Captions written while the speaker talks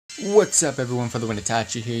What's up everyone,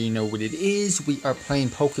 FTWitachi here, you know what it is, we are playing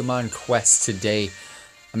Pokemon Quest today.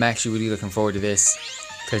 I'm actually really looking forward to this,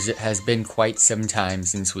 because it has been quite some time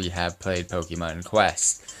since we have played Pokemon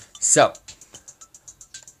Quest. So,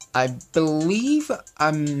 I believe,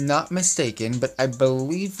 I'm not mistaken, but I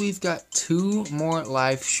believe we've got 2 more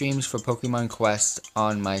live streams for Pokemon Quest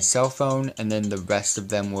on my cell phone, and then the rest of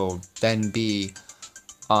them will then be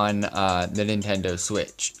on the Nintendo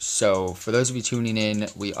Switch. So for those of you tuning in,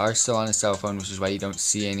 we are still on a cell phone, which is why you don't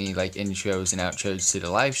see any like intros and outros to the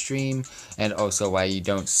live stream, and also why you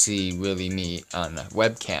don't see really me on a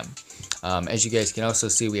webcam. As you guys can also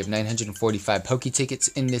see, we have 945 Poke tickets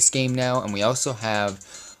in this game now, and we also have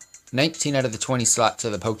 19 out of the 20 slots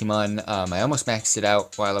of the Pokemon. I almost maxed it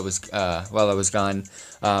out while I was gone.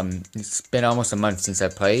 It's been almost a month since I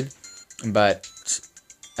played, but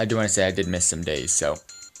I do want to say I did miss some days, so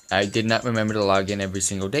I did not remember to log in every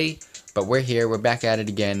single day, but we're here, we're back at it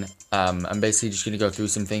again. I'm basically just going to go through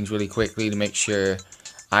some things really quickly to make sure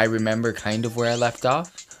I remember kind of where I left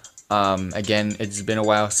off. Again, it's been a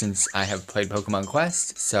while since I have played Pokemon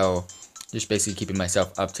Quest, so just basically keeping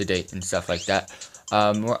myself up to date and stuff like that.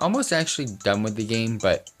 We're almost actually done with the game,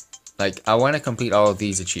 but like I want to complete all of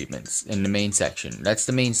these achievements in the main section. That's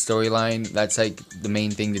the main storyline, that's like the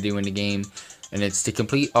main thing to do in the game, and it's to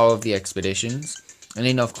complete all of the expeditions. And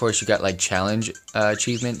then of course you got like challenge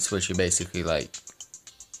achievements, which are basically like,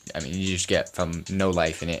 I mean, you just get from no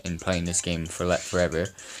life in it and playing this game for forever.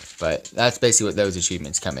 But that's basically what those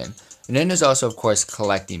achievements come in. And then there's also of course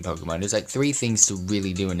collecting Pokemon. There's like 3 things to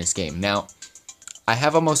really do in this game. Now, I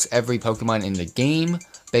have almost every Pokemon in the game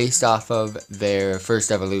based off of their first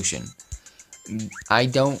evolution.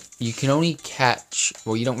 You can only catch,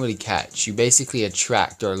 well, you don't really catch, you basically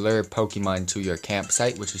attract or lure Pokemon to your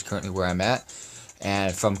campsite, which is currently where I'm at,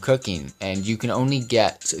 and from cooking, and you can only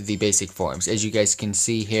get the basic forms. As you guys can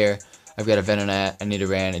see here, I've got a Venonat, a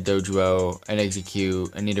Nidoran, a Doduo, an Execute,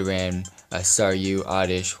 a Nidoran, a Staryu,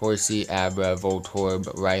 Oddish, Horsey, Abra, Voltorb,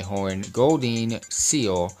 Rhyhorn, Goldeen,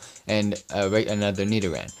 Seal, and another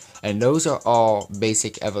Nidoran. And those are all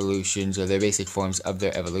basic evolutions, or their basic forms of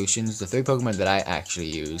their evolutions. The 3 Pokemon that I actually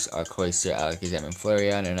use are Cloyster, Alakazam, and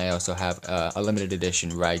Flareon, and I also have a limited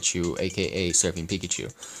edition Raichu, aka Surfing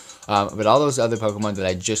Pikachu. But all those other Pokemon that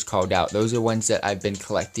I just called out, those are ones that I've been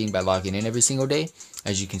collecting by logging in every single day.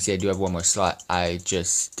 As you can see, I do have 1 more slot. I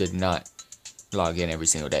just did not log in every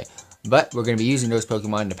single day. But we're going to be using those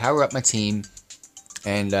Pokemon to power up my team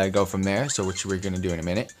and go from there, so which we're going to do in a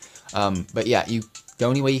minute. But yeah, the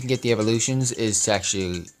only way you can get the evolutions is to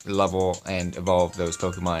actually level and evolve those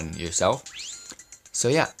Pokemon yourself. So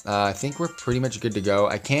yeah, I think we're pretty much good to go.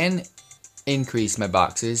 I can increase my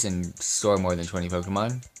boxes and store more than 20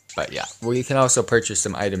 Pokemon. But yeah, we can also purchase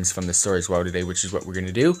some items from the store as well today, which is what we're going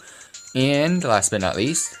to do. And last but not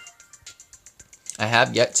least, I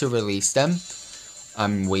have yet to release them.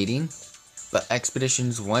 I'm waiting. But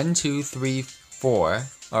Expeditions 1, 2, 3, 4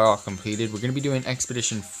 are all completed. We're going to be doing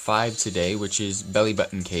Expedition 5 today, which is Belly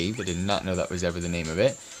Button Cave. I did not know that was ever the name of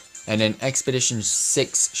it. And then Expedition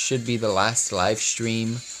 6 should be the last live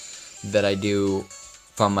stream that I do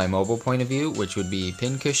from my mobile point of view, which would be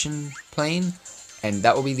Pincushion playing. And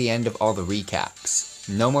that will be the end of all the recaps.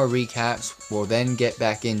 No more recaps. We'll then get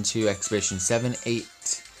back into Expedition 7, 8,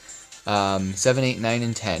 9,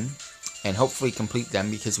 and 10. And hopefully complete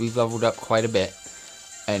them because we've leveled up quite a bit.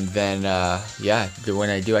 And then, yeah,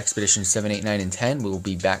 when I do Expedition 7, 8, 9, and 10, we will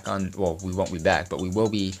be back on, well, we won't be back, but we will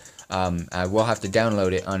be, I will have to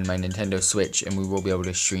download it on my Nintendo Switch, and we will be able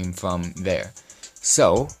to stream from there.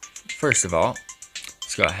 So, first of all,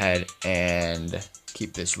 let's go ahead and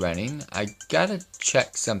keep this running. I gotta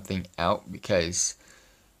check something out because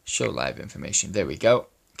show live information. There we go.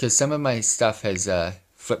 Because some of my stuff has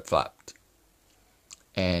flip-flopped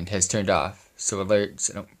and has turned off. So alerts,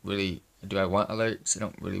 I don't really, do I want alerts? I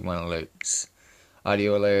don't really want alerts.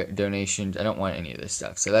 Audio alert, donations, I don't want any of this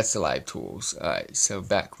stuff. So that's the live tools. Alright, so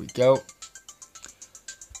back we go.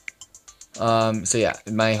 So yeah,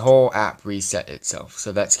 my whole app reset itself,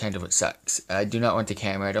 so that's kind of what sucks. I do not want the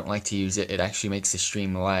camera, I don't like to use it, it actually makes the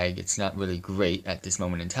stream lag, it's not really great at this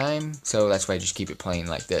moment in time, so that's why I just keep it playing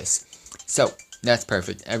like this. So, that's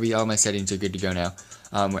perfect, all my settings are good to go now.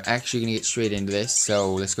 We're actually going to get straight into this,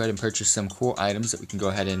 so let's go ahead and purchase some cool items that we can go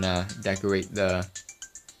ahead and decorate the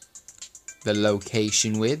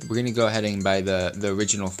location with. We're going to go ahead and buy the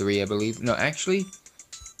original 3, I believe. No, actually,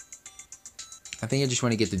 I think I just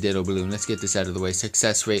want to get the Ditto Balloon. Let's get this out of the way.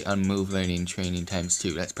 Success rate on move learning training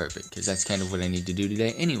 ×2. That's perfect, because that's kind of what I need to do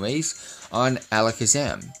today anyways on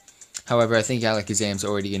Alakazam. However, I think Alakazam's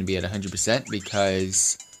already going to be at 100%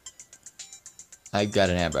 because I've got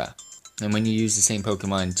an Abra. And when you use the same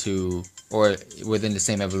Pokemon or within the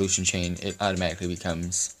same evolution chain, it automatically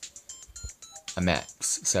becomes a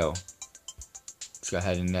max. So let's go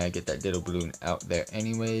ahead and get that Diddle Balloon out there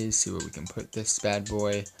anyways. See where we can put this bad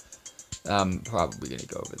boy. Probably gonna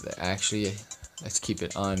go over there. Actually, let's keep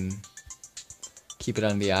it on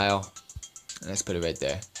the aisle. Let's put it right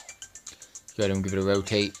there. Go ahead and give it a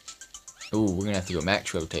rotate. Ooh, we're gonna have to go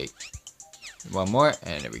max rotate. One more,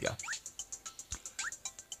 and there we go.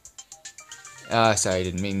 Sorry, I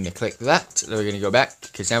didn't mean to click that. We're gonna go back,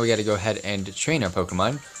 because now we gotta go ahead and train our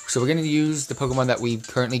Pokemon. So we're gonna use the Pokemon that we've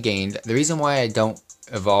currently gained. The reason why I don't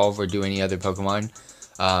evolve or do any other Pokemon,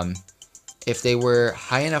 if they were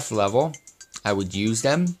high enough level, I would use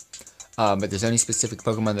them. But there's only specific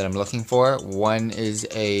Pokemon that I'm looking for. One is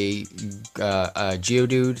a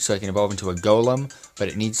Geodude, so I can evolve into a Golem, but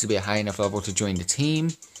it needs to be a high enough level to join the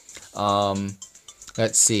team.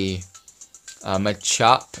 Let's see, a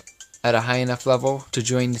Chop at a high enough level to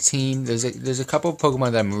join the team. There's a couple of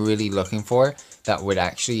Pokemon that I'm really looking for that would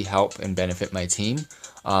actually help and benefit my team.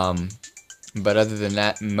 But other than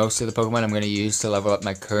that, most of the Pokemon I'm going to use to level up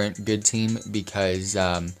my current good team, because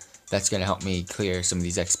that's going to help me clear some of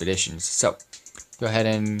these expeditions. So, go ahead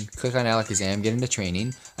and click on Alakazam, get into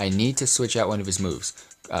training. I need to switch out one of his moves.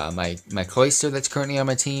 My Cloyster that's currently on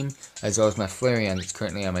my team, as well as my Flareon that's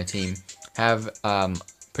currently on my team, have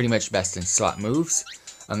pretty much best in slot moves.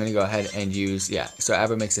 I'm going to go ahead and use, so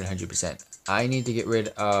Abra makes it 100%. I need to get rid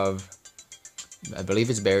of, I believe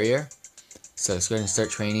it's Barrier. So let's go ahead and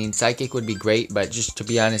start training. Psychic would be great, but just to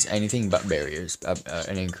be honest, anything but Barriers,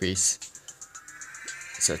 an increase.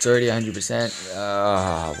 So it's already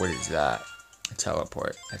 100%. What is that? A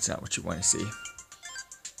teleport. That's not what you want to see.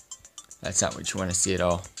 That's not what you want to see at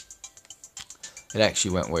all. It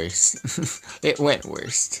actually went worse. It went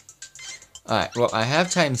worse. Alright, well, I have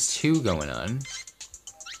 ×2 going on.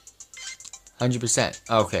 100%.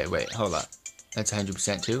 Okay, wait, hold up. That's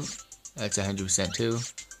 100% too. That's 100% too.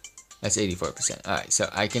 That's 84%. Alright, so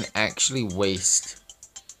I can actually waste.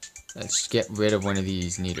 Let's get rid of one of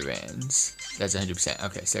these Nidorans. That's 100%.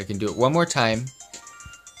 Okay, so I can do it one more time.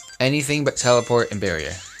 Anything but teleport and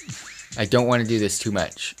barrier. I don't want to do this too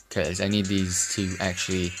much, because I need these to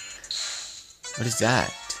actually... What is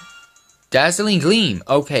that? Dazzling Gleam!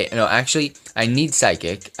 Okay, no, actually, I need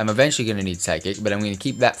Psychic. I'm eventually going to need Psychic, but I'm going to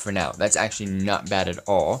keep that for now. That's actually not bad at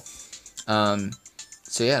all.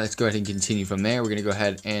 So yeah, let's go ahead and continue from there. We're going to go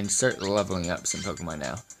ahead and start leveling up some Pokemon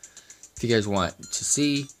now. If you guys want to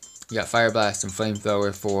see, you got Fire Blast and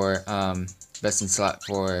Flamethrower for best in slot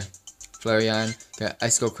for Flareon. Got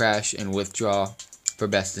Icicle Crash and Withdraw for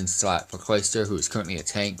best in slot for Cloyster, who is currently a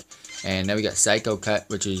tank. And now we got Psycho Cut,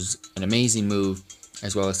 which is an amazing move,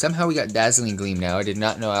 as well as somehow we got Dazzling Gleam now. I did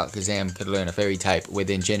not know Alakazam could learn a Fairy type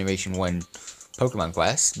within Generation 1 Pokemon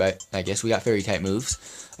Quest, but I guess we got Fairy type moves.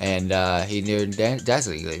 And he learned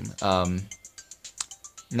Dazzling Gleam.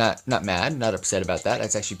 Not mad, not upset about that.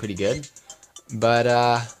 That's actually pretty good. But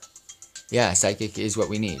yeah, Psychic is what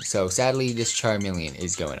we need. So sadly, this Charmeleon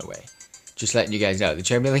is going away. Just letting you guys know, the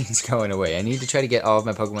Charmeleon is going away. I need to try to get all of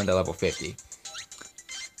my Pokemon to level 50.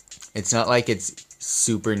 It's not like it's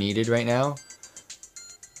super needed right now,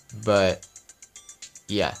 but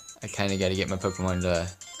yeah, I kind of got to get my Pokemon to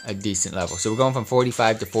a decent level. So we're going from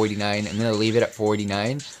 45 to 49. I'm going to leave it at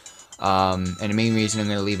 49. And the main reason I'm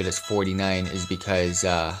going to leave it as 49 is because,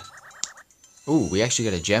 ooh, we actually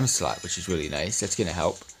got a gem slot, which is really nice. That's going to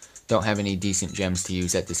help. Don't have any decent gems to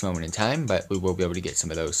use at this moment in time, but we will be able to get some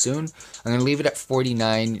of those soon. I'm going to leave it at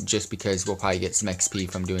 49 just because we'll probably get some XP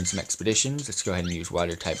from doing some expeditions. Let's go ahead and use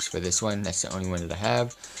water types for this one. That's the only one that I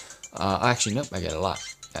have. Actually, nope, I got a lot.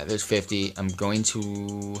 There's 50. I'm going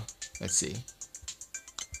to, let's see,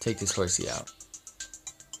 take this horsey out.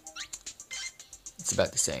 It's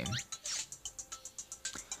about the same.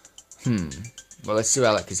 Well, let's do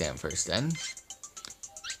Alakazam first then,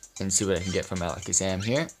 and see what I can get from Alakazam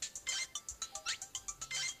here.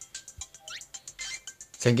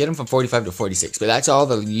 So I can get him from 45 to 46, but that's all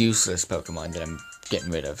the useless Pokemon that I'm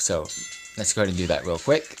getting rid of. So let's go ahead and do that real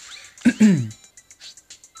quick.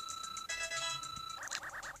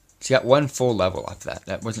 So got one full level off that.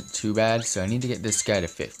 That wasn't too bad. So I need to get this guy to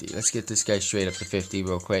 50. Let's get this guy straight up to 50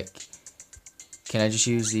 real quick. Can I just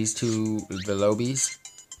use these two, the Lobies?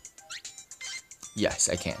 Yes,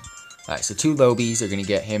 I can. Alright, so 2 Lobies are going to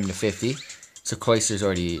get him to 50. So Cloyster's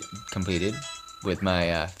already completed with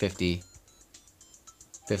my 50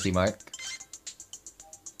 mark.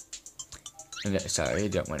 And sorry, I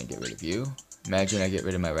don't want to get rid of you. Imagine I get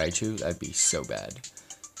rid of my Raichu. That'd be so bad.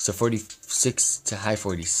 So 46 to high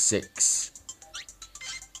 46.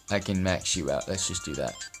 I can max you out. Let's just do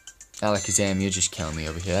that. Alakazam, you're just killing me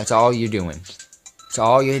over here. That's all you're doing. That's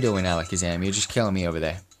all you're doing, Alakazam. You're just killing me over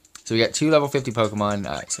there. So we got 2 level 50 Pokemon.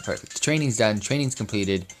 Alright, so perfect. The training's done. Training's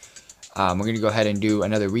completed. We're going to go ahead and do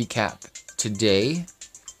another recap today.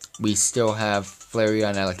 We still have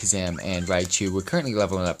Flareon, Alakazam, and Raichu. We're currently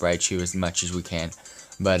leveling up Raichu as much as we can.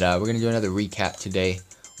 But we're going to do another recap today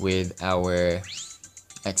with our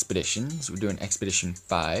expeditions. We're doing Expedition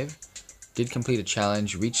 5. Did complete a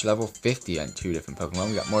challenge, reached level 50 on 2 different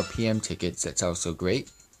Pokemon. We got more PM tickets, that's also great.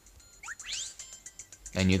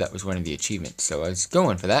 I knew that was one of the achievements, so I was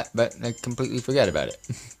going for that, but I completely forgot about it.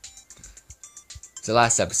 It's the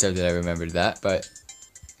last episode that I remembered that, but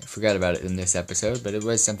I forgot about it in this episode, but it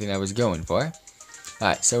was something I was going for.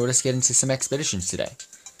 Alright, so let's get into some expeditions today.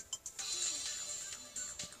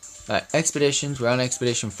 Alright, expeditions, we're on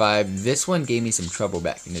Expedition 5. This one gave me some trouble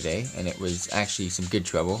back in the day, and it was actually some good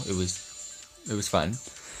trouble. It was fun.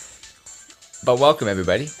 But welcome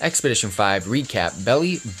everybody. Expedition 5 recap.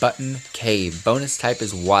 Belly Button Cave. Bonus type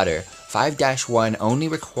is water. 5-1 only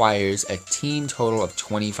requires a team total of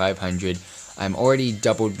 2,500. I'm already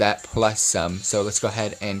doubled that plus some. So let's go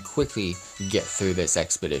ahead and quickly get through this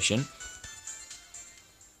expedition.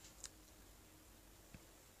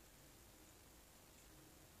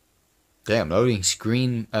 Damn, loading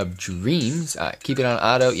screen of dreams. Keep it on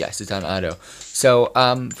auto. Yes, it's on auto. So,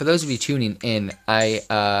 for those of you tuning in, I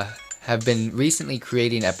have been recently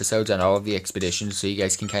creating episodes on all of the expeditions, so you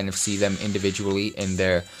guys can kind of see them individually in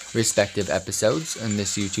their respective episodes on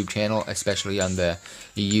this YouTube channel, especially on the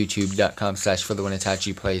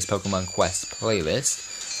youtube.com/FTWitachiPlays Pokemon Quest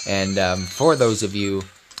playlist. And for those of you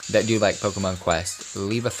that do like Pokemon Quest,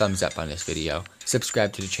 leave a thumbs up on this video.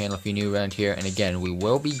 Subscribe to the channel if you're new around here. And again, we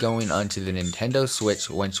will be going onto the Nintendo Switch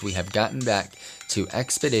once we have gotten back to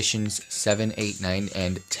Expeditions 7, 8, 9,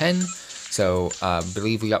 and 10. So, I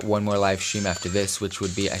believe we got one more live stream after this, which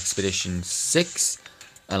would be Expedition 6.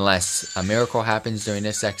 Unless a miracle happens during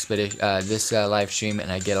this live stream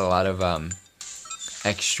and I get a lot of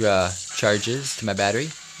extra charges to my battery,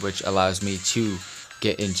 which allows me to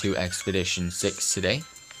get into Expedition 6 today.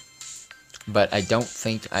 But I don't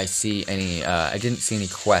think I see any, I didn't see any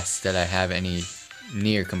quests that I have any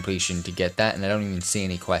near completion to get that, and I don't even see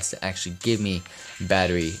any quests that actually give me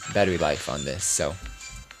battery life on this, so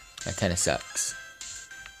that kind of sucks.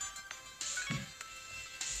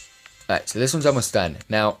 Alright, so this one's almost done.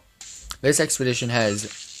 Now, this expedition has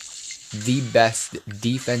the best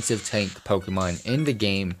defensive tank Pokemon in the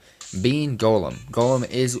game, being Golem. Golem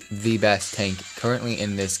is the best tank currently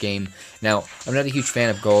in this game. Now, I'm not a huge fan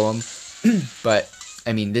of Golem, but,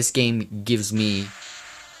 I mean, this game gives me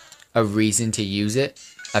a reason to use it.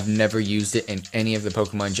 I've never used it in any of the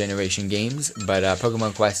Pokemon generation games, but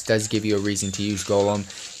Pokemon Quest does give you a reason to use Golem.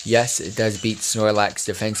 Yes, it does beat Snorlax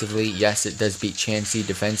defensively. Yes, it does beat Chansey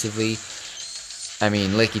defensively. I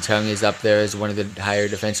mean, Lickitung is up there as one of the higher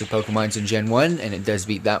defensive Pokemons in Gen 1, and it does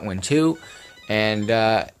beat that one too. And,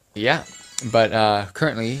 yeah. But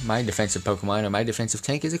currently, my defensive Pokemon, or my defensive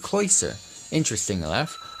tank, is a Cloyster. Interesting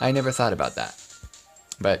enough. I never thought about that.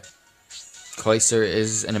 But Cloyster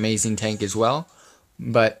is an amazing tank as well,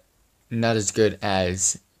 but not as good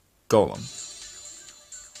as Golem.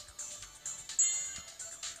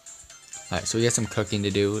 Alright, so we got some cooking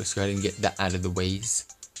to do. Let's go ahead and get that out of the ways.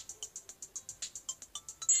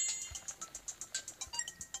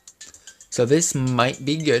 So this might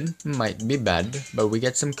be good, might be bad, but we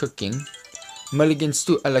got some cooking. Mulligans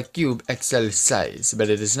to a la cube XL size, but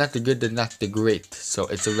it is not the good and not the great, so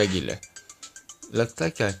it's a regular. Looked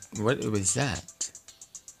like a, what was that?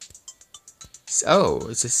 Oh,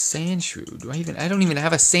 it's a Sandshrew. I don't even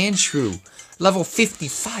have a Sandshrew. Level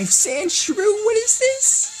 55 Sandshrew, what is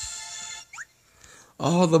this?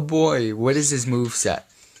 Oh, the boy, what is his moveset?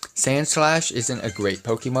 Sandslash isn't a great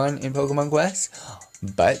Pokemon in Pokemon Quest,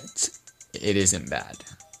 but it isn't bad.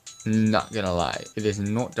 Not gonna lie, it is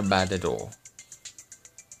not bad at all.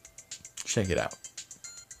 Check it out.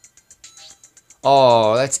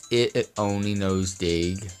 Oh, that's it. It only knows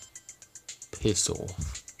Dig. Piss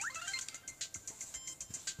off.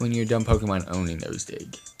 When your dumb Pokemon only knows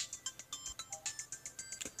Dig.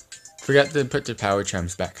 Forgot to put the power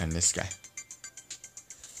charms back on this guy.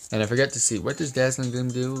 And I forgot to see, what does Dazzling Gleam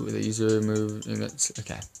do? The user move units.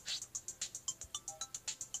 Okay.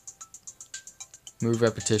 Move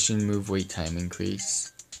repetition, move wait time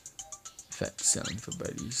increase. Effect selling for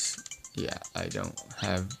buddies. Yeah, I don't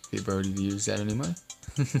have the ability to use that anymore.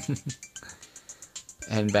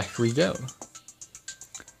 And back we go.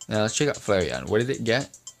 Now let's check out Flareon. What did it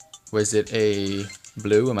get? Was it a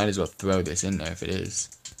blue? I might as well throw this in there if it is.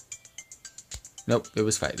 Nope, it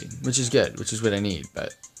was fighting, which is good, which is what I need,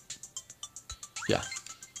 but yeah.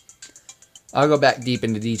 I'll go back deep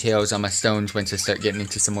into details on my stones once I start getting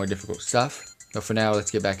into some more difficult stuff. But for now,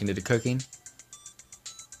 let's get back into the cooking.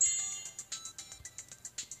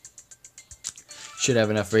 Should have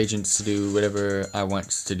enough reagents to do whatever I want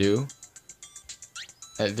to do.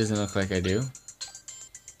 It doesn't look like I do.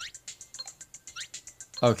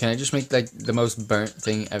 Oh, can I just make like the most burnt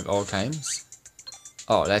thing at all times?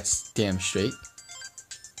 Oh, that's damn straight.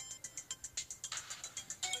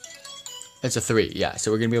 It's a 3, yeah,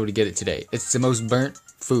 so we're gonna be able to get it today. It's the most burnt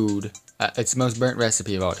food, it's the most burnt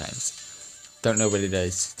recipe of all times. Don't know what it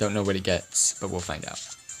is, don't know what it gets, but we'll find out.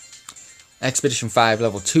 Expedition 5,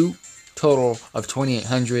 level 2, total of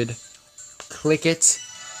 2800. Click it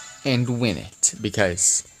and win it,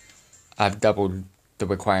 because I've doubled the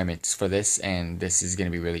requirements for this, and this is gonna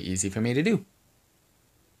be really easy for me to do.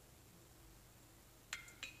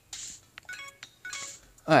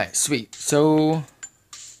 Alright, sweet. So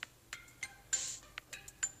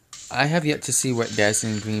I have yet to see what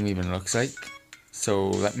Dazzling Gleam even looks like. So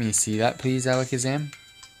let me see that, please, Alakazam.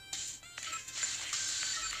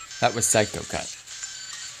 That was Psycho Cut.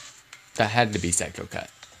 That had to be Psycho Cut.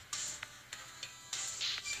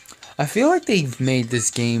 I feel like they've made this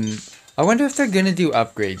game... I wonder if they're going to do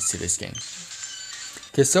upgrades to this game.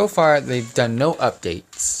 Because so far, they've done no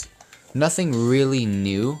updates. Nothing really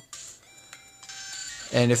new.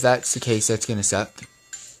 And if that's the case, that's going to suck.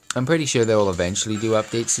 I'm pretty sure they'll eventually do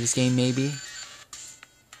updates to this game, maybe.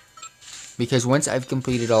 Because once I've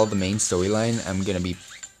completed all the main storyline, I'm going to be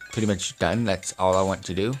pretty much done. That's all I want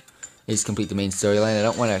to do, is complete the main storyline. I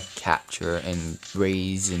don't want to capture and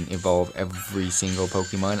raise and evolve every single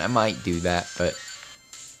Pokemon. I might do that, but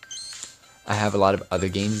I have a lot of other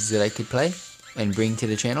games that I could play and bring to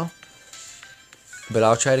the channel. But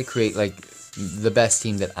I'll try to create, like, the best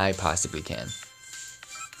team that I possibly can.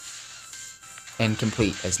 And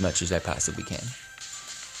complete as much as I possibly can.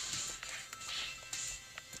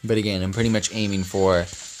 But again, I'm pretty much aiming for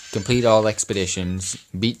complete all expeditions,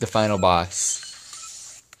 beat the final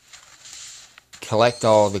boss, collect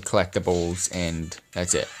all the collectibles, and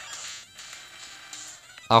that's it.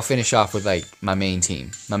 I'll finish off with like my main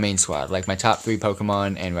team, my main squad, like my top 3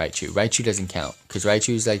 Pokemon and Raichu. Raichu doesn't count, because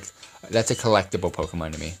Raichu's like, that's a collectible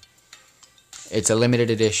Pokemon to me. It's a limited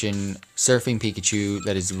edition Surfing Pikachu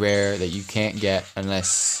that is rare, that you can't get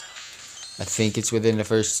unless, I think it's within the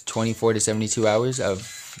first 24 to 72 hours of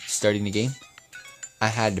starting the game. I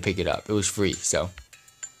had to pick it up. It was free, so.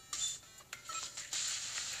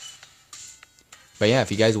 But yeah,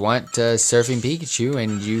 if you guys want Surfing Pikachu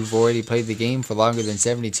and you've already played the game for longer than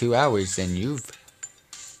 72 hours, then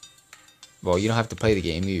well, you don't have to play the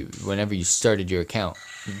game. Whenever you started your account,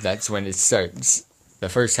 that's when it starts. The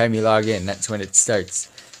first time you log in, that's when it starts.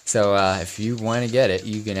 So, if you want to get it,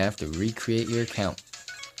 you're going to have to recreate your account.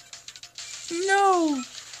 No!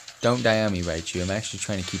 Don't die on me, Raichu. I'm actually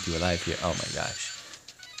trying to keep you alive here. Oh my gosh.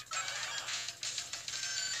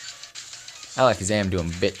 Alakazam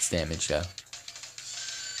doing bits damage, though.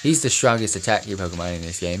 He's the strongest attack-gear Pokemon in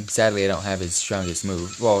this game. Sadly, I don't have his strongest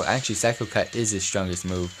move. Well, actually, Psycho Cut is his strongest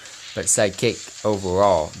move, but Psychic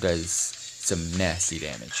overall does some nasty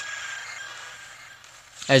damage.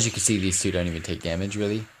 As you can see, these two don't even take damage,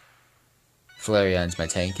 really. Flareon's my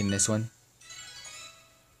tank in this one.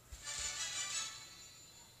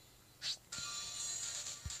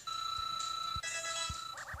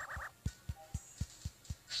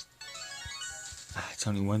 It's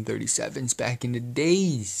only 137s back in the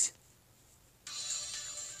days.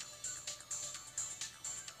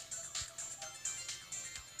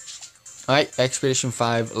 Alright, Expedition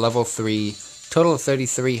 5, level 3, total of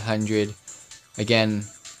 3,300. Again,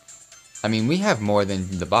 I mean, we have more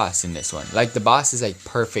than the boss in this one. Like, the boss is like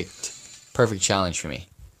perfect challenge for me.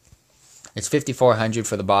 It's 5,400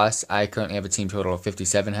 for the boss. I currently have a team total of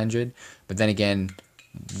 5,700. But then again,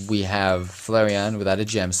 we have Flareon without a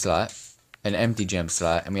gem slot, an empty gem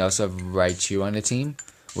slot, and we also have Raichu on the team,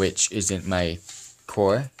 which isn't my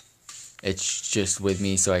core. It's just with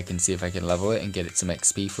me so I can see if I can level it and get it some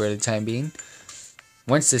XP for the time being.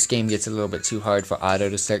 Once this game gets a little bit too hard for Otto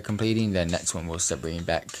to start completing, then that's when we'll start bringing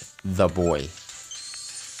back the boy.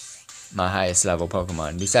 My highest level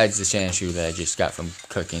Pokemon, besides the Sandshrew that I just got from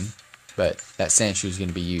cooking. But that Sandshrew is going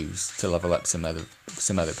to be used to level up some other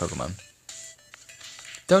Pokemon.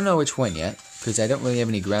 Don't know which one yet, because I don't really have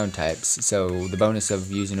any ground types, so the bonus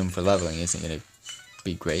of using them for leveling isn't going to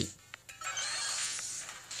be great.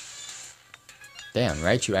 Damn,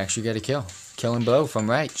 Raichu actually got a kill. Kill and blow from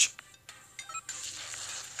Raichu.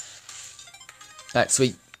 That's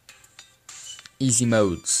sweet. Easy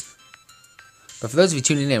modes. But for those of you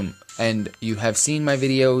tuning in, and you have seen my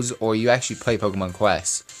videos, or you actually play Pokemon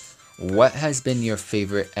Quest, What has been your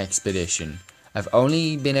favorite expedition? I've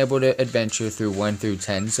only been able to adventure through 1 through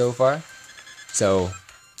 10 so far. So,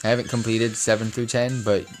 I haven't completed 7 through 10,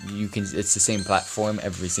 but it's the same platform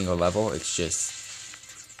every single level. It's just,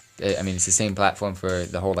 I mean, it's the same platform for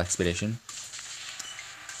the whole expedition.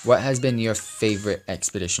 What has been your favorite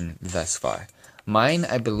expedition thus far? Mine,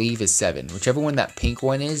 I believe, is 7. Whichever one that pink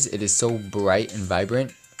one is, it is so bright and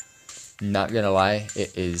vibrant. Not gonna lie,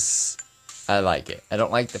 it is, I like it. I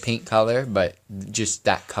don't like the pink color, but just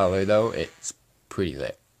that color though, it's pretty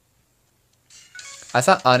lit. I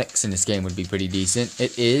thought Onyx in this game would be pretty decent.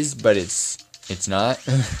 It is, but it's not.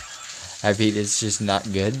 I mean, it's just not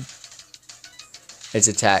good. Its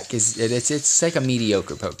attack is it's like a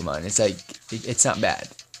mediocre Pokemon. It's like it's not bad,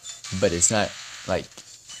 but it's not like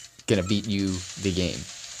gonna beat you the game.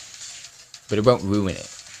 But it won't ruin it.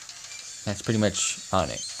 That's pretty much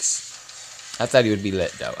Onyx. I thought he would be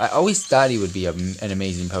lit though. I always thought he would be an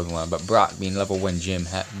amazing Pokemon, but Brock being level 1 gym,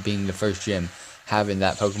 being the first gym, having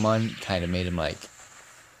that Pokemon kind of made him like,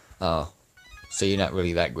 oh, so you're not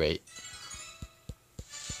really that great.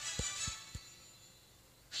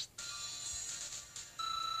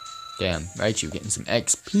 Damn, Raichu getting some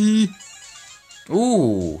XP.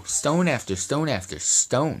 Ooh, stone after stone after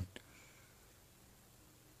stone.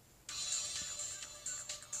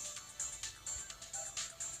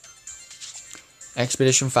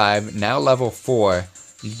 Expedition 5, now level 4,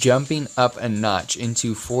 jumping up a notch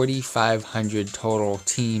into 4,500 total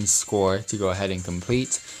team score to go ahead and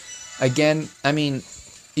complete. Again, I mean,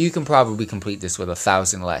 you can probably complete this with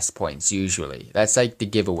 1,000 less points usually. That's like the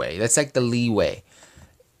giveaway. That's like the leeway.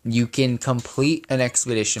 You can complete an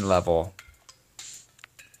expedition level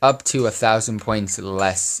up to 1,000 points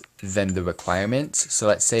less than the requirement. So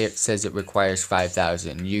let's say it says it requires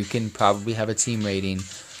 5,000. You can probably have a team rating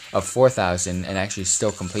of 4,000 and actually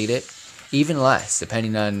still complete it. Even less,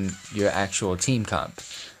 depending on your actual team comp.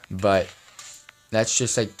 But that's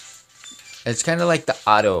just like, it's kind of like the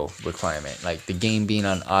auto requirement. Like the game being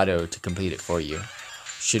on auto to complete it for you.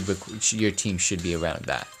 Your team should be around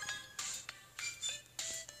that.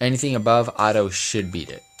 Anything above auto should beat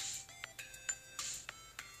it.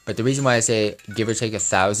 But the reason why I say give or take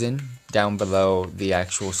 1,000 down below the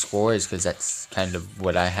actual score is because that's kind of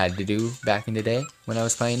what I had to do back in the day when I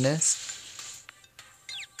was playing this.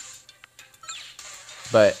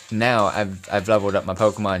 But now I've leveled up my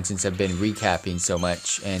Pokemon since I've been recapping so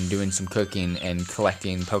much and doing some cooking and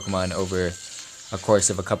collecting Pokemon over a course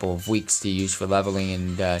of a couple of weeks to use for leveling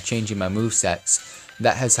and changing my movesets.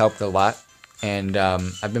 That has helped a lot. And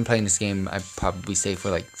I've been playing this game, I'd probably say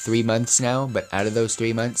for like 3 months now, but out of those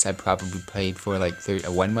 3 months, I probably played for like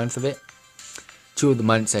 1 month of it. 2 of the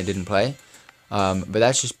months I didn't play, but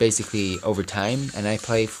that's just basically over time, and I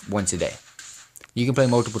play once a day. You can play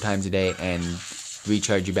multiple times a day and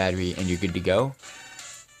recharge your battery and you're good to go.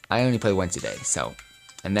 I only play once a day, so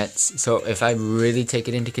if I really take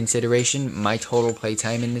it into consideration, my total play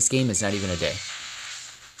time in this game is not even a day.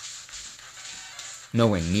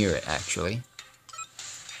 Nowhere near it, actually.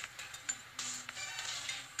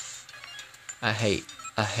 I hate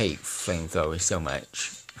flamethrowers so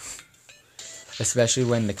much. Especially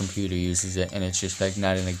when the computer uses it and it's just like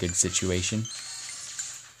not in a good situation.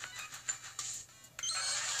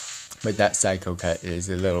 But that Psycho Cut is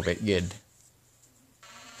a little bit good.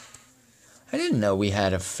 I didn't know we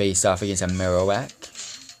had a face-off against a Marowak.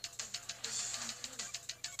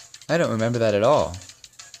 I don't remember that at all.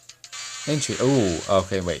 Oh,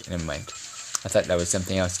 okay, wait, never mind. I thought that was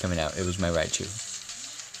something else coming out. It was my Raichu.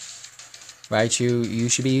 Raichu, you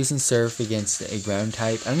should be using Surf against a ground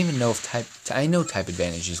type. I don't even know if I know type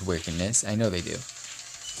advantages work in this. I know they do.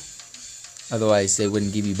 Otherwise, they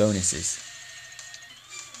wouldn't give you bonuses.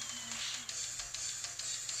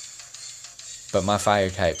 But my Fire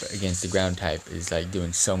type against the ground type is like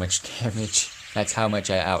doing so much damage. That's how much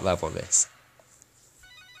I outlevel this.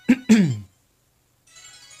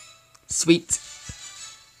 Sweet.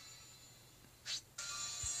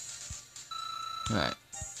 Alright.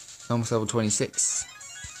 Almost level 26.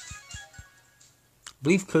 I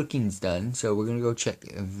believe cooking's done, so we're gonna go check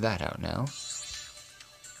that out now.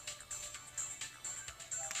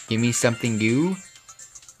 Give me something new.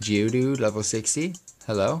 Geodude, level 60.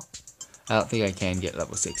 Hello? I don't think I can get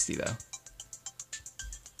level 60 though.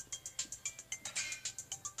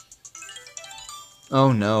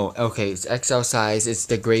 Oh no, okay, it's XL size, it's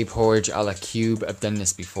the Grey Porridge a la Cube. I've done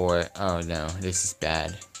this before. Oh no, this is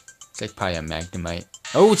bad. It's like probably a Magnemite.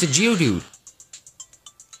 Oh, it's a Geodude!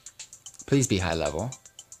 Please be high level.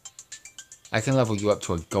 I can level you up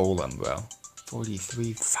to a Golem, bro.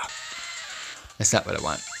 43, fuck. That's not what I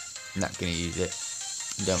want. I'm not gonna use it.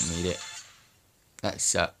 Don't need it. That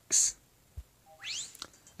sucks.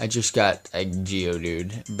 I just got a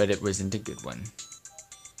Geodude, but it wasn't a good one.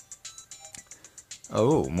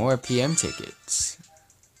 Oh, more PM tickets.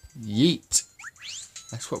 Yeet.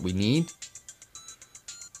 That's what we need.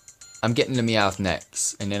 I'm getting the Meowth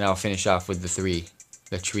next, and then I'll finish off with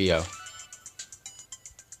the trio.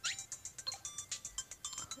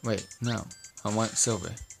 Wait, no. I want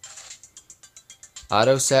silver.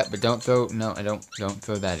 Auto set, but don't throw, no, don't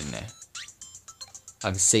throw that in there.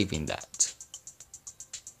 I'm saving that.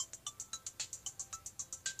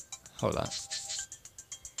 Hold on.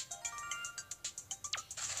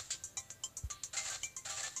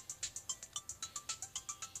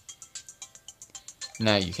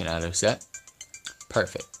 Now you can auto set.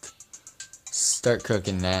 Perfect. Start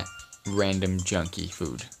cooking that random junky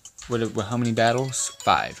food. How many battles?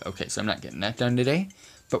 5. Okay, so I'm not getting that done today,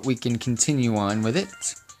 but we can continue on with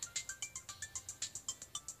it.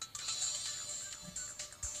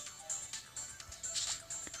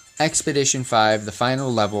 Expedition 5, the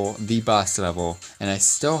final level, the boss level, and I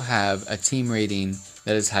still have a team rating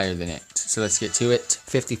that is higher than it. So let's get to it.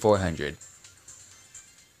 5,400.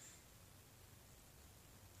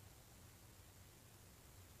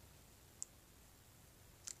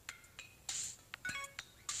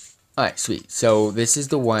 Alright, sweet. So this is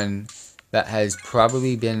the one that has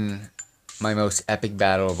probably been my most epic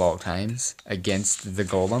battle of all times against the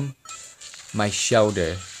Golem. My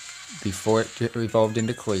Shelter, before it evolved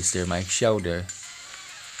into Cloyster, my Shelter,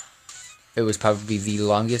 it was probably the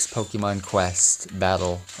longest Pokemon Quest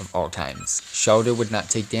battle of all times. Shelter would not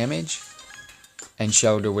take damage, and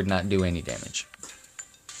Shelter would not do any damage.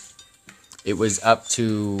 It was up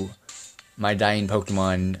to my dying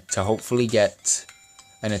Pokemon to hopefully get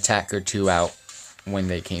an attack or 2 out when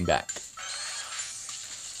they came back.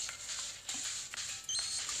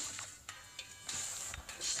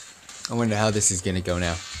 I wonder how this is going to go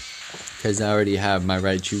now, because I already have my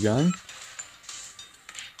Raichu gone.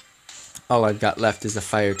 All I've got left is a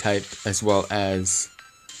fire type, as well as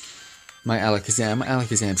my Alakazam. My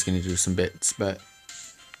Alakazam's going to do some bits, but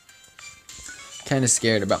kind of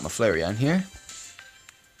scared about my Flareon here.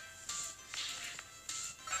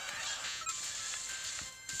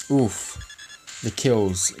 Oof, the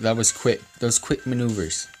kills. That was quick. Those quick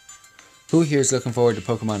maneuvers. Who here is looking forward to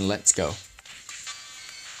Pokemon Let's Go?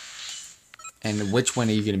 And which one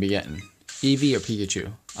are you going to be getting? Eevee or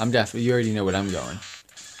Pikachu? I'm definitely, you already know what I'm going.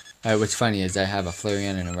 What's funny is I have a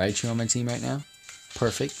Flareon and a Raichu on my team right now.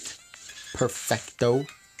 Perfect. Perfecto.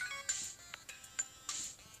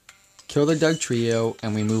 Kill the Doug Trio,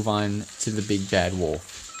 and we move on to the big bad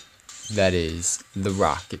wolf. That is the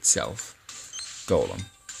rock itself. Golem.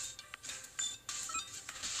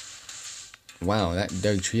 Wow, that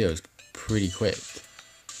Doug Trio is pretty quick.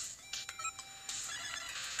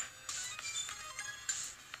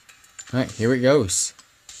 Alright, here it goes.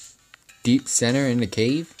 Deep center in the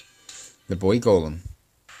cave. The boy Golem.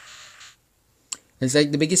 It's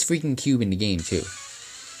like the biggest freaking cube in the game, too.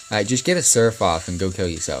 Alright, just get a surf off and go kill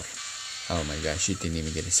yourself. Oh my gosh, you didn't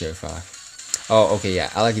even get a surf off. Oh, okay, yeah.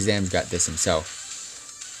 Alakazam's got this himself.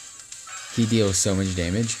 He deals so much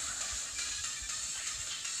damage.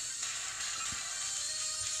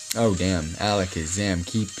 Oh, damn. Alakazam,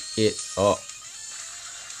 keep it up.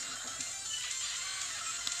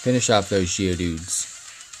 Finish off those Geodudes.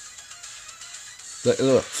 Look,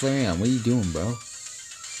 Flareon, what are you doing, bro?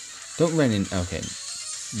 Don't run in. Okay.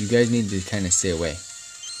 You guys need to kind of stay away.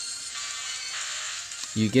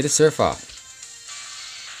 You get a surf off.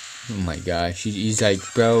 Oh my gosh. He's like,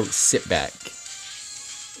 bro, sit back.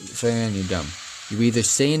 Flareon, you're dumb. You either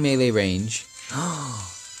stay in melee range.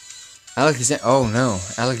 Alakazam. Oh no.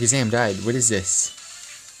 Alakazam died. What is this?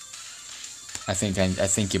 I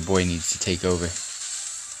think your boy needs to take over.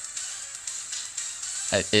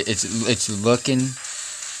 It's looking.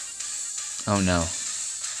 Oh no.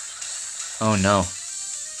 Oh no.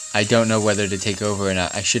 I don't know whether to take over or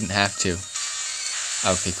not. I shouldn't have to.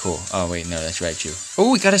 Okay, cool. Oh wait, no, that's Raichu.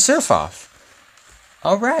 Oh, we got a surf off.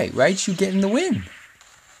 Alright, Raichu getting the win.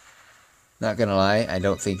 Not gonna lie, I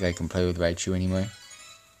don't think I can play with Raichu anymore.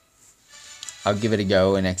 I'll give it a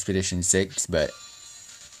go in Expedition 6, but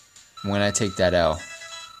when I take that L,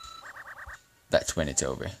 that's when it's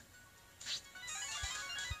over.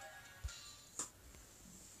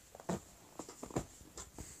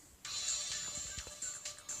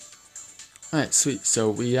 Alright, sweet. So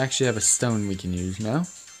we actually have a stone we can use now.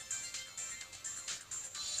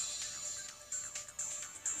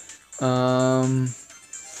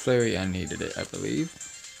 Flareon needed it, I believe.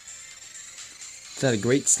 It's not a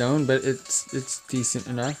great stone, but it's decent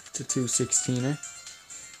enough. It's a 216er.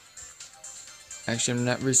 Actually, I'm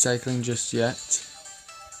not recycling just yet.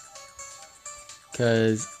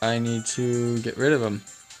 because I need to get rid of them.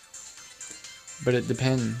 But it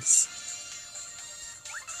depends.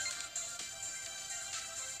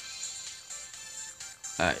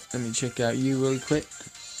 Alright, let me check out you really quick.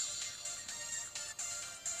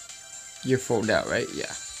 You're folded out, right?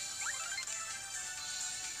 Yeah.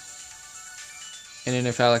 And then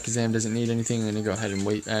if Alakazam doesn't need anything, I'm going to go ahead and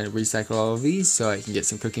recycle all of these so I can get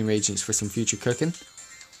some cooking reagents for some future cooking.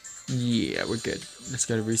 Yeah, we're good. Let's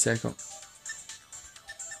go to recycle.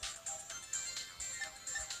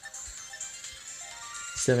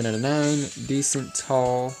 Seven out of 9. Decent,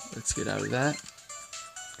 tall. Let's get out of that.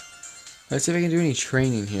 Let's see if I can do any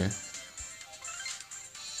training here.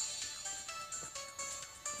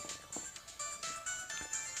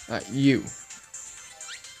 Alright, you.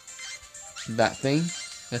 That thing.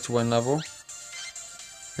 That's 1 level.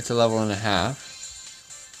 That's a level and a half.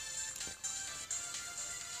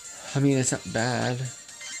 I mean, it's not bad.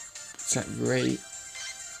 It's not great.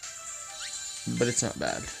 But it's not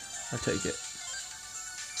bad. I'll take it.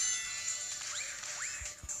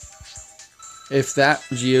 If that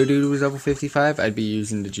Geodude was level 55, I'd be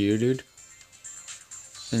using the Geodude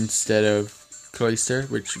instead of Cloyster,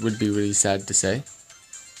 which would be really sad to say.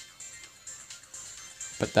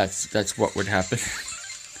 But that's what would happen.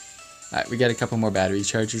 Alright, we got a couple more battery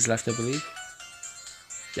charges left, I believe.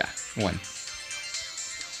 Yeah, 1.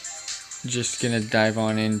 Just gonna dive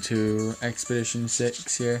on into Expedition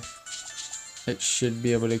 6 here. It should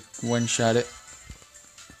be able to one-shot it.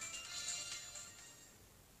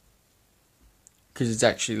 Because it's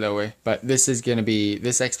actually lower. But this is gonna be,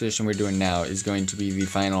 this expedition we're doing now is going to be the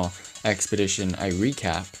final expedition I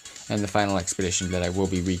recap. And the final expedition that I will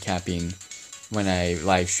be recapping when I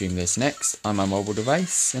live stream this next on my mobile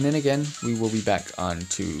device, and then again we will be back on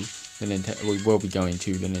to the we will be going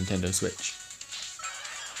to the Nintendo Switch.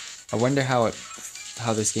 I wonder how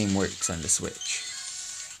this game works on the Switch.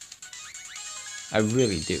 I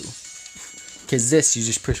really do. Cause this, you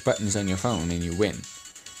just push buttons on your phone and you win.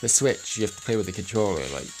 The Switch, you have to play with the controller.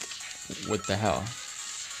 Like, what the hell?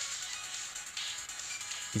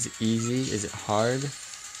 Is it easy? Is it hard?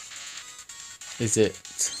 Is it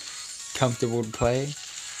comfortable to play?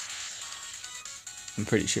 I'm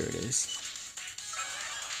pretty sure it is.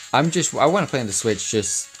 I want to play on the Switch,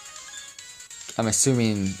 I'm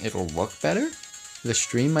assuming it'll look better? The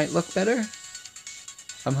stream might look better?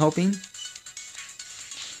 I'm hoping.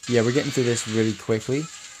 Yeah, we're getting through this really quickly,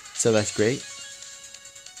 so that's great.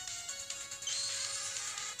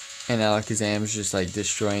 And Alakazam's just like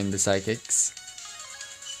destroying the psychics.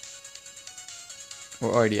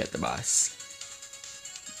 We're already at the boss.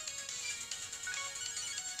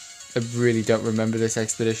 I really don't remember this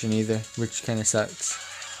expedition either, which kind of sucks.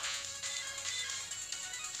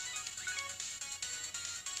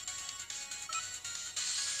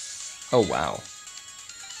 Oh wow.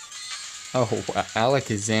 Oh wow.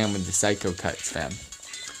 Alakazam with the Psycho Cuts, fam.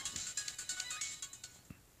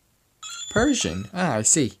 Persian. Ah, I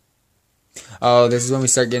see. Oh, this is when we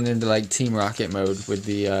start getting into like Team Rocket mode with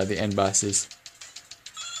the end bosses.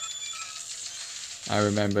 I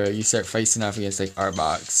remember you start facing off against like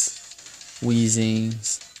Arbox,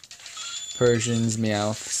 Weezings, Persians,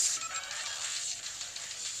 Meowths.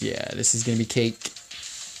 Yeah, this is gonna be cake.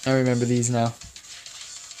 I remember these now.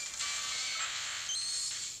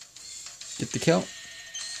 Get the kill.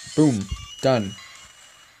 Boom. Done.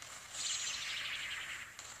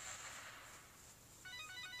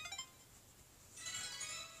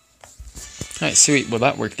 Alright, sweet. Well,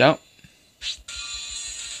 that worked out.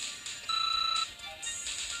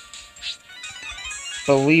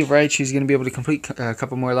 Believe Raichu's going to be able to complete a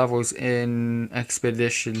couple more levels in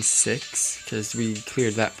Expedition 6, because we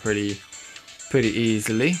cleared that pretty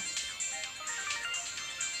easily.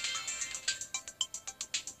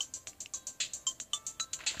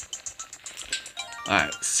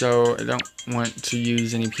 Alright, so I don't want to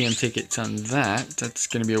use any PM tickets on that. That's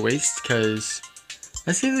going to be a waste, because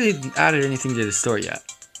let's see if they've added anything to the store yet.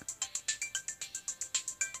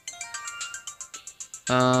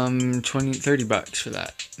 30 bucks for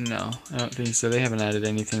that. No, I don't think so. They haven't added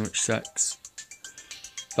anything, which sucks.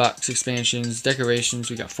 Box expansions, decorations.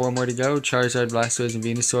 We got 4 more to go. Charizard, Blastoise, and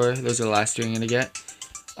Venusaur. Those are the last 3 I'm gonna get.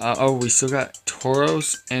 Oh, we still got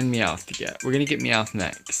Tauros and Meowth to get. We're gonna get Meowth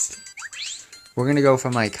next. We're gonna go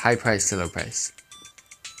from like high price to low price.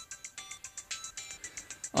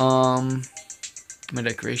 My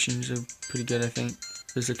decorations are pretty good, I think.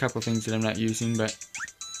 There's a couple things that I'm not using, but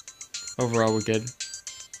overall we're good.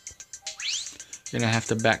 Gonna have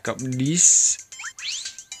to back up these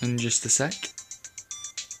in just a sec.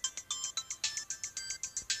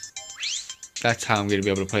 That's how I'm gonna be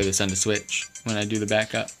able to play this on the Switch when I do the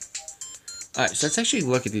backup. Alright, so let's actually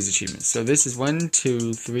look at these achievements. So this is 1,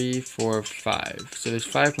 2, 3, 4, 5. So there's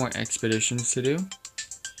 5 more expeditions to do.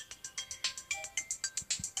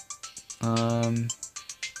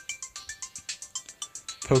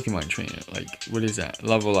 Pokemon trainer, like, what is that?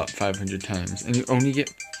 Level up 500 times, and you only get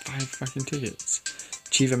 5 fucking tickets.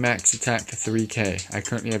 Achieve a max attack to 3k. I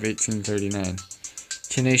currently have 1839.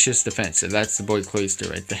 Tenacious defense, so that's the boy Cloyster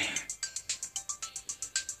right there.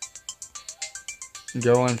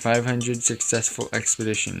 Go on 500 successful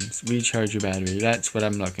expeditions. Recharge your battery. That's what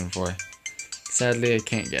I'm looking for. Sadly, I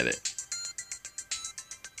can't get it.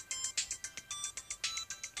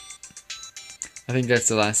 I think that's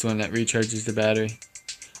the last one that recharges the battery.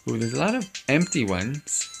 Ooh, there's a lot of empty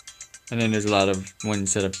ones. And then there's a lot of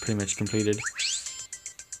ones that are pretty much completed.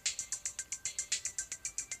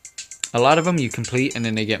 A lot of them you complete and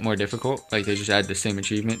then they get more difficult. Like they just add the same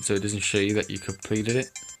achievement so it doesn't show you that you completed it.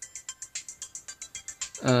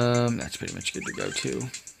 That's pretty much good to go too.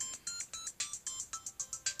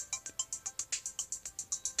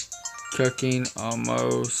 Cooking,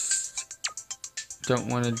 almost. Don't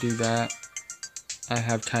want to do that. I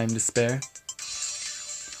have time to spare.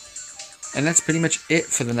 And that's pretty much it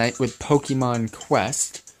for the night with Pokemon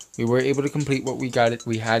Quest. We were able to complete what we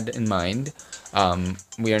had in mind.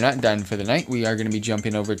 We are not done for the night. We are going to be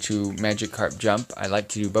jumping over to Magikarp Jump. I like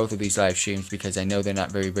to do both of these live streams because I know they're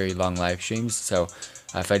not very, very long live streams. So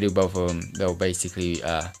if I do both of them, they'll basically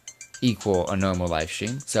equal a normal live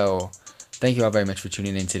stream. So thank you all very much for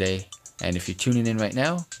tuning in today. And if you're tuning in right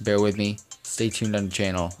now, bear with me. Stay tuned on the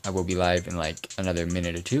channel. I will be live in like another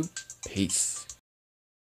minute or two. Peace.